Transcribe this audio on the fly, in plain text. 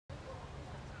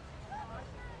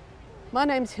My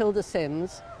name's Hylda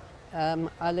Sims.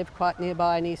 I live quite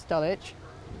nearby in East Dulwich.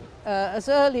 As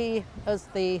early as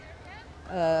the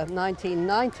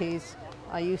 1990s,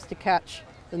 I used to catch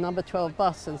the number 12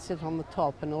 bus and sit on the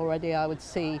top, and already I would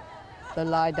see the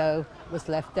Lido was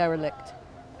left derelict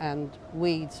and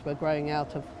weeds were growing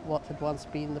out of what had once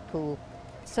been the pool.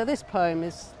 So this poem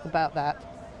is about that,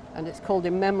 and it's called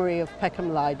In Memory of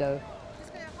Peckham Lido.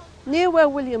 Near where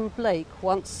William Blake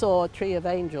once saw a tree of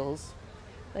angels,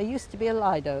 there used to be a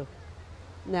Lido.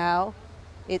 Now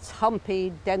it's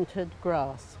humpy, dented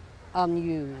grass,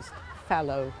 unused,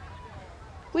 fallow.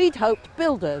 We'd hoped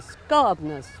builders,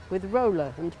 gardeners with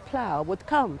roller and plough would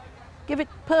come, give it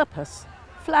purpose,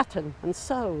 flatten and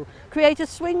sow, create a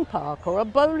swing park or a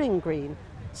bowling green,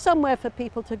 somewhere for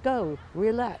people to go,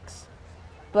 relax.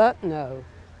 But no.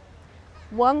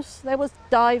 Once there was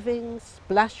diving,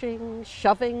 splashing,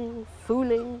 shoving,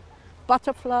 fooling,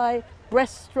 butterfly,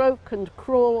 breaststroke and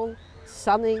crawl,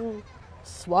 sunning,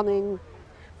 swanning,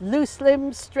 loose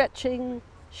limbs stretching,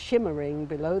 shimmering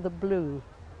below the blue.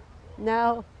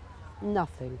 Now,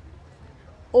 nothing.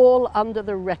 All under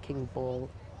the wrecking ball.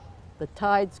 The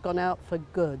tide's gone out for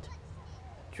good,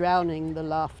 drowning the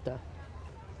laughter.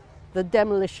 The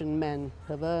demolition men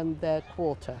have earned their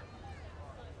quarter.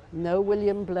 No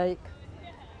William Blake,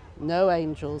 no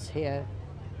angels here,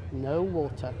 no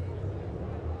water.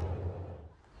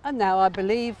 And now I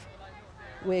believe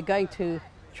we're going to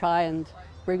try and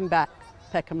bring back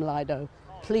Peckham Lido.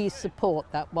 Please support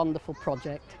that wonderful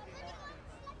project.